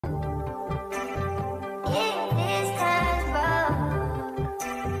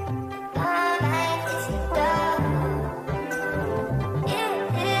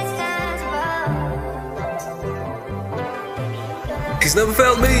He's never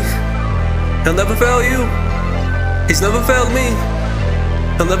failed me, he'll never fail you. He's never failed me,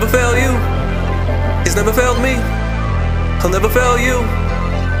 he'll never fail you. He's never failed me, he'll never fail you.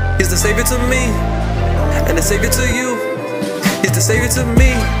 He's the savior to me, and the savior to you. He's the savior to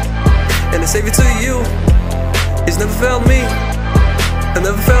me, and the savior to you. He's never failed me, he'll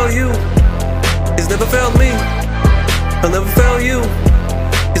never fail you. He's never failed me, he'll never fail you.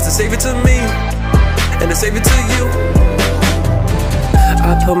 He's the savior to me, and the savior to you.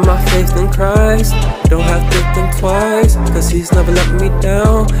 I put my faith in Christ, don't have to think twice, cause he's never let me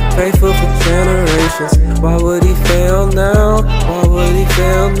down, faithful for generations. Why would he fail now? Why would he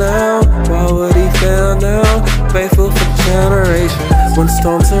fail now? Why would he fail now? Faithful for generations. When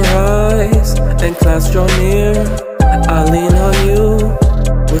storms arise and clouds draw near, I lean on you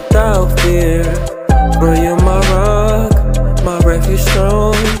without fear. For you're my rock, my refuge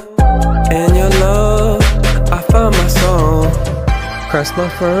strong, and your love, I found my song. Christ my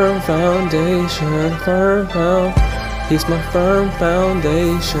firm foundation, firm found. He's my firm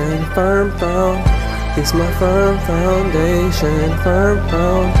foundation, firm found. He's my firm foundation, firm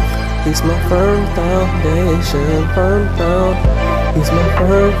found. He's my firm foundation, firm found. He's my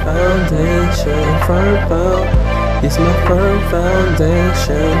firm foundation, firm found. He's my firm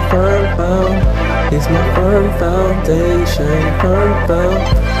foundation, firm found. He's my firm foundation, firm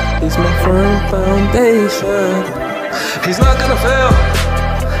found. He's my firm foundation. He's not gonna fail,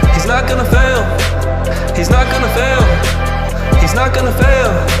 he's not gonna fail, he's not gonna fail, he's not gonna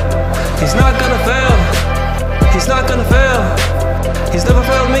fail, he's not gonna fail, he's not gonna fail. He's never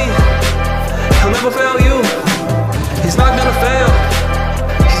failed me, he'll never fail you. He's not gonna fail,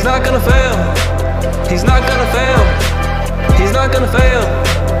 he's not gonna fail, he's not gonna fail, he's not gonna fail,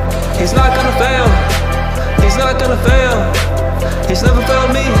 he's not gonna fail.